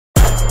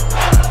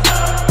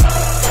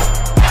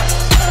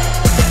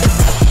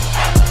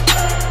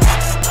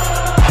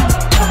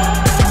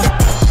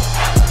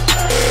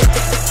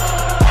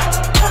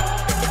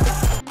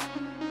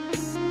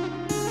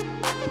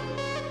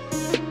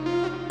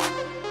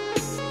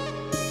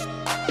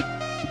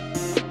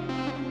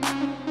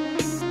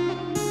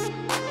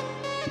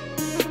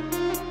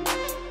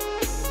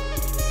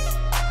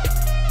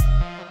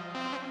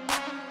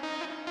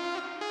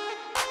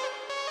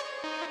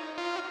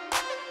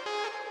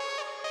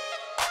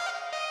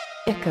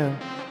Echo.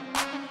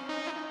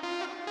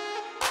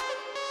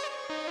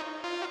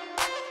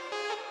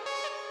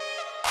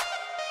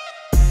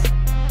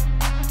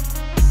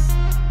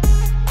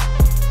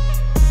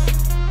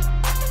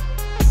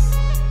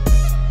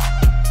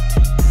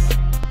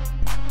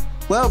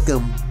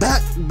 Welcome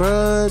back,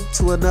 bruh,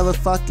 to another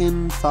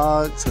fucking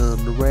Fox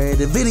on the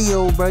Reddit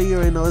video, bruh. You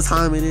already know what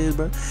time it is,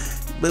 bruh.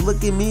 But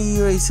look at me,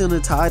 you already see on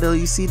the title,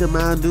 you see the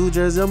Mountain Dew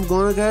jersey, I'm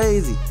going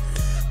crazy.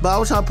 But I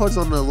was trying to post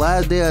on the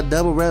last day of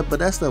double rep, but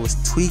that stuff was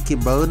tweaking,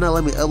 bro. It not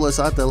let me upload,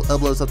 so I have to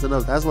upload something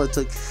else. That's why it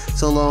took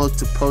so long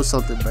to post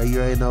something, bro. You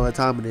already know what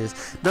time it is.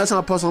 Now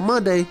trying to post on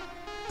Monday,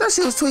 that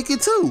shit was tweaking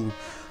too.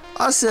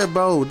 I said,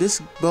 bro,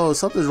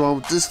 something's wrong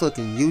with this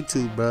fucking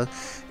YouTube, bro.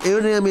 It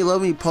didn't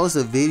let me post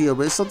a video,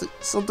 but it's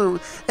something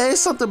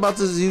about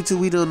this YouTube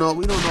we don't know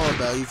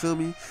about. You feel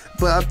me?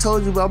 But I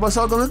told you, bro, I'm gonna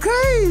start going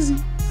crazy.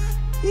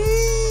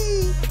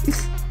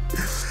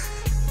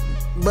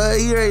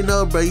 But you already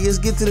know, bro. You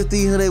just get to the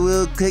 300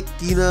 real quick.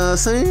 You know what I'm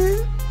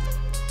saying?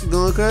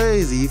 Going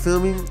crazy. You feel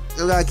me?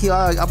 I'm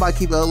about to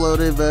keep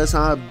uploading, but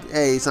trying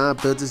to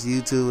build this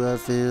YouTube.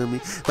 Feel me?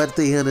 About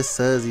 300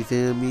 subs. You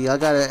feel me? I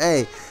gotta.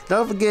 Hey,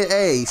 don't forget.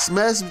 Hey,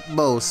 smash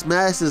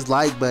this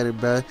like button,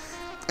 bro.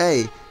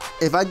 Hey,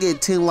 if I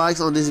get 10 likes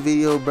on this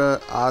video, bro,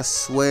 I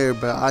swear,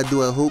 bro, I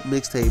do a hoop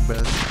mixtape, bro.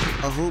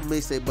 A hoop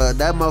mixtape, bro.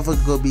 That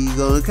motherfucker gonna be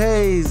going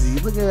crazy.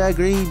 Look at that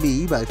green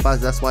bean. You like,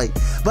 Fox, that's white.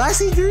 But I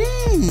see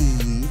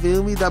green. You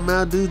feel me? That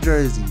Mountain Dew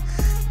jersey.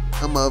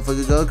 That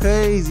motherfucker go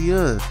crazy,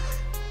 huh?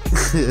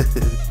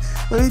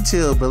 Let me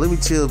chill, bro.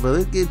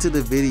 Let's get into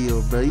the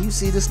video, bro. You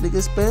see this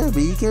nigga spam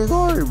me. You can't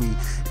guard me.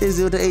 It's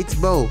 0 to 8,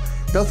 bro.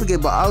 Don't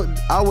forget, bro.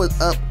 I was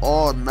up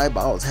all night,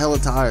 but I was hella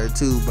tired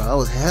too, bro. I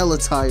was hella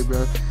tired,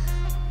 bro.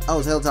 I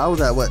was at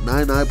what,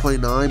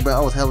 99.9, bro. I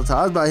was hella tired.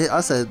 I was about to hit.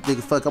 I said,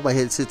 nigga, fuck, I'm about to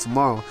hit shit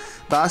tomorrow.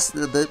 But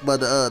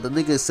the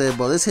nigga said,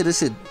 bro, let's hit this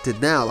shit to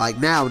now, like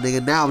now,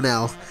 nigga,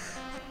 now.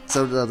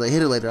 So they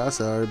hit it later. I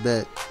said, alright,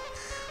 bet.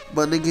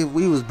 But nigga,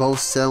 we was both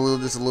selling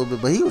just a little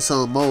bit, but he was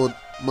selling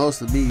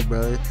most of me,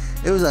 bro.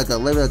 It was like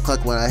 11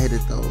 o'clock when I hit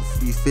it though.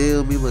 You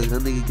feel me? Look,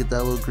 that nigga get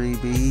that little green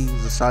bean. He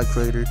was a shot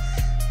creator.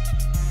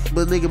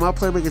 But nigga, my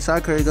playmaking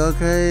shot creator go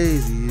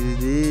crazy. You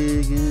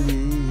dig it?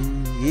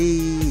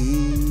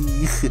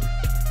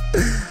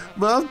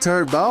 But I'm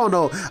turned, but I don't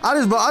know. I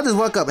just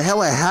woke up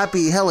hella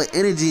happy, hella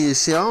energy and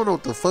shit. I don't know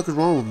what the fuck is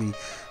wrong with me.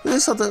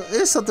 It's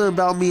something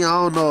about me I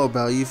don't know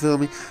about. You feel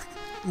me?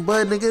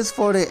 But nigga, it's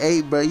 4 to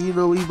 8, bro. You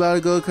know we about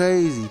to go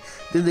crazy.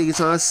 This nigga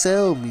trying to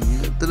sell me.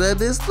 Look at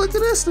this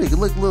nigga.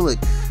 Look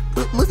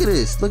at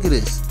this.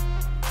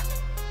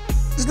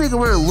 This nigga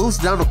wearing loose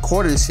down the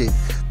court and shit.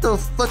 The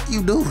fuck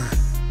you doing?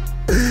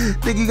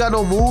 Nigga, you got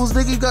no moves,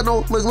 nigga. You got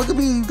no look at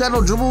me. You got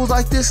no dribbles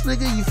like this,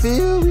 nigga. You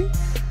feel me?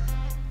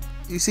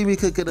 You see me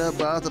cook it up,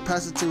 bro. I have to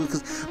pass it to you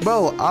because,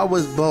 bro, I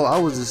was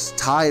just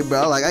tired,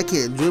 bro. Like I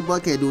can't dribble, I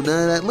can't do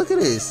none of that. Look at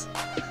this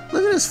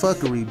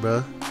fuckery,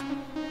 bro.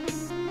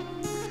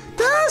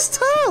 That's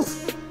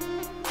tough.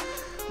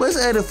 What's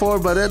 84,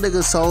 bro? That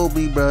nigga sold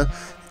me, bro.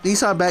 He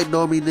tried to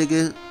backdoor me,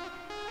 nigga.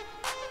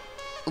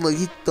 Look,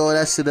 he throw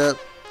that shit up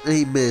and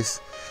he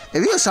missed.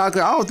 If he a shot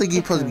creator, I don't think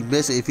he's supposed to be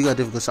missing if he got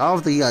difficult shot. I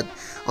don't think he got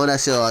on that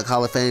shit like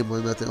Hall of Fame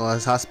or nothing or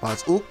his hot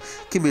spots. Oop,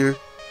 come here.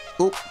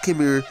 Oop, come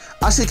here.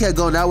 I should kept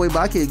going that way, but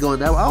I can't go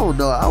that way. I don't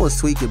know. I was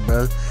tweaking,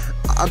 bro.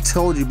 I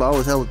told you, bro. I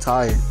was hella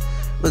tired.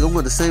 Look, I'm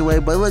going the same way,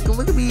 but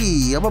look at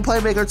me. I'm a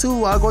playmaker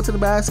too. I'll go to the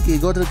basket,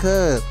 go to the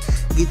cup,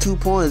 get 2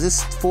 points.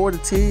 It's 4 to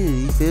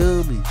 10. You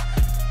feel me?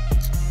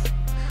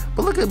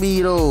 But look at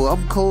me though.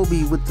 I'm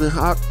Kobe with the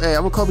hot. Hey,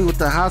 I'm a Kobe with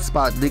the hot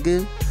spot,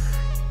 nigga.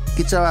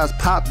 Get your ass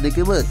popped,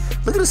 nigga. Look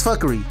at this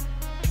fuckery.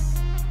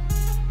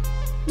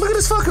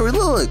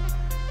 Look.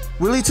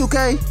 Really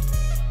 2K?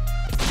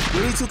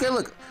 Really 2K?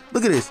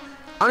 Look at this.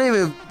 I don't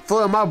even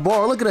follow my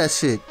bar. Look at that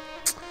shit.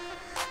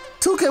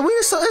 2K,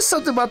 it's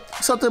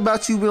something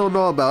about you we don't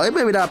know about. It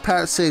may be that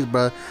Pat 6,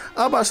 bro.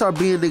 I'm about to start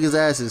beating niggas'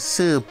 asses.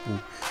 Simple.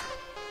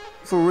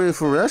 For real.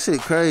 That shit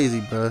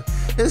crazy, bro.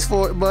 It's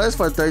for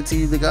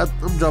 13, nigga.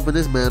 I'm dropping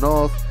this man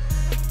off.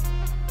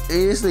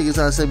 And this nigga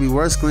trying to send me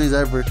worst screens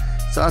ever.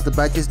 So I have to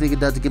back this nigga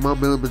down to get my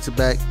millimeter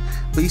back.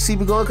 But you see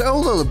me going, oh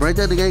look, break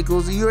that nigga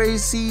ankles. You already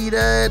see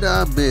that?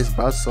 I missed,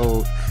 bro. I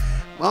sold.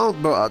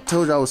 Bro, I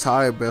told you I was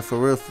tired, bro. For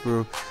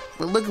real.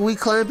 But look, we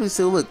clamping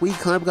still. Look, we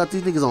clamping, got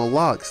these niggas on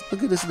locks.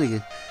 Look at this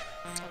nigga.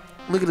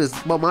 Look at this.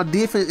 But my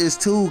defense is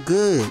too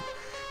good.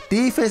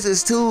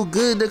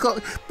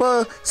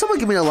 But someone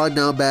give me a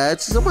lockdown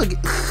badge. Somebody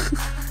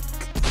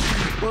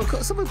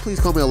please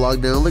call me a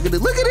lockdown. Look at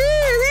it.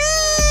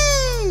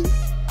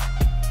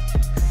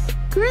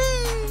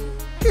 Green.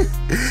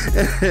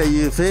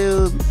 You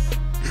feel?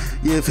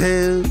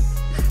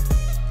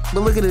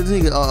 But look at this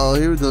nigga.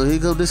 Here we go. Here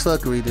comes this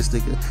fuckery, this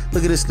nigga.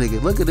 Look at this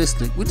nigga.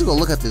 We just gonna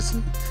look at this.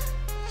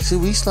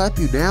 Should we slap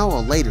you now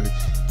or later?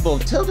 Bro,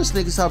 tell this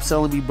nigga stop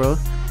selling me, bro.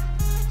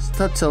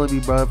 Stop telling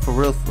me, bro. For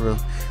real.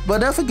 But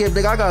don't forget,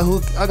 nigga,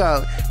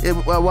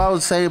 what I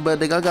was saying, but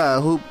nigga, I got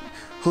a hoop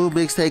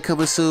mixtape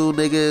coming soon,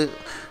 nigga.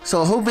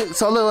 So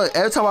look,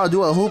 every time I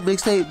do a hoop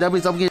mixtape, that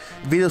means I'm getting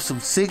videos from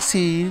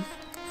 16,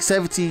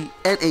 17,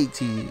 and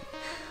 18.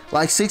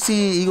 Like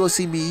 16, you gonna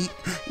see me.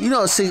 You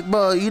know,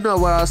 bro. You know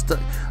where I forgot.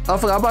 I'm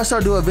about to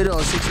start doing a video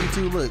on 16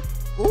 too. Look,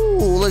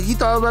 ooh, look. He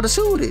thought I was about to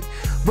shoot it,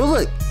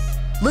 but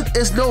look,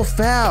 it's no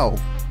foul.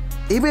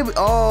 He made me.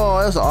 Oh,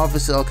 it was an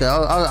officer. Okay,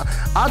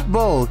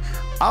 bro.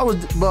 I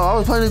was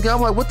playing this game.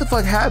 I'm like, what the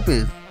fuck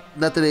happened?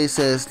 Nothing. They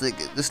says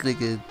this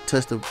nigga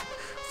touched the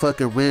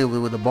fucking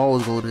rim when the ball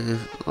was going in.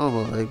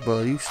 I'm like,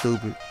 bro, you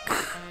stupid.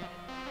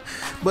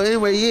 But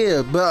anyway,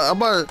 yeah. But I'm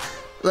about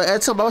to, like,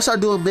 at some, I'm gonna start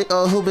doing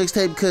hoop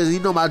mixtape because you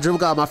know my dribble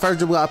guy, my first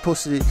dribble guy, I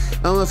posted it.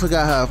 I don't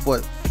forgot how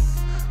what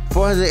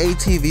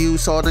 418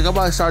 views. So I think I'm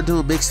about to start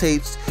doing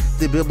mixtapes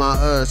to build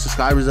my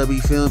subscribers up.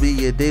 You feel me?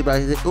 Yeah, day by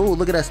day. Oh,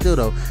 look at that still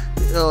though.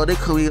 Oh, they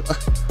call me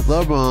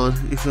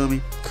LeBron. You feel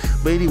me?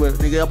 But anyway,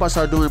 nigga, I'm about to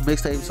start doing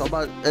mixtapes. So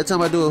every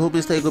time I do a hoop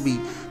mixtape, gonna be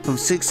from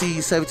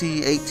 16,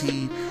 17,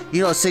 18.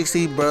 You know,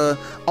 16, bro.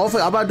 I'm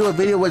about to do a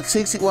video with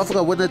 16. Well, I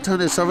forgot when they turn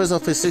the servers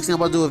off at 16. I'm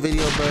about to do a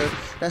video, bro.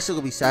 That shit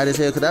gonna be sad as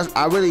hell. Cause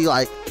I really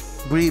like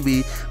breed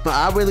me, but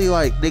I really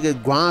like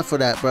nigga grind for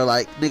that, bro.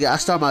 Like nigga, I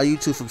started my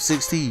YouTube from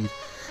 16.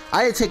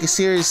 I didn't take it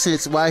serious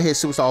since when I hit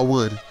Superstar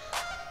 1.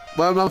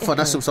 Well, not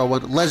Superstar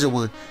 1, Legend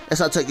 1. That's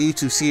how I take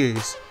YouTube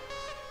serious.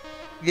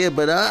 Yeah,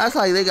 but that's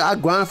like nigga, I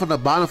grind from the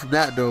bottom from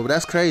that though. But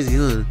that's crazy,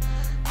 huh?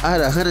 I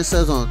had 100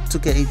 subs on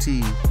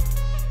 2K18.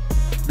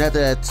 After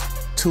that,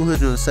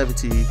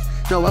 217.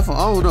 No, I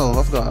don't know.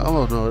 I forgot. I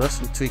don't know. That's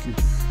tweaking.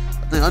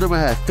 I think I remember I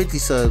had 50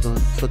 subs on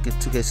fucking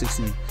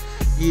 2K16.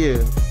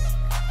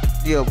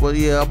 Yeah, but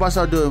yeah, I'm about to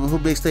start doing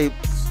hoop mixtape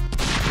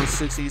on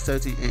 16,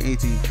 17, and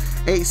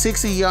 18.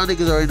 16, y'all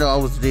niggas already know I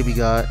was the Jimmy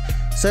God.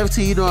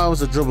 17, you know I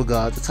was a dribble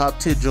god, the top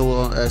 10 dribble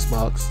on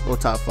Xbox, or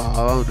top 5.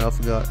 I don't know. I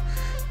forgot.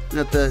 And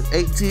at the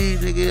 18,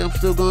 nigga, I'm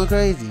still going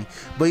crazy.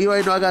 But you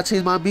already know I gotta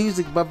change my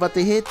music. But I'm about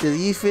to hit this.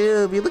 You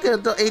feel me? Look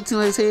at the 18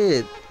 on his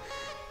head.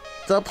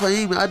 Stop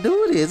playing me. I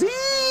do this.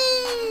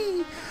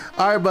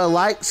 Alright, but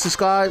like,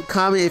 subscribe,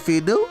 comment if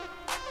you're new.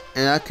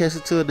 And I'll catch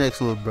you to the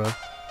next one, bro.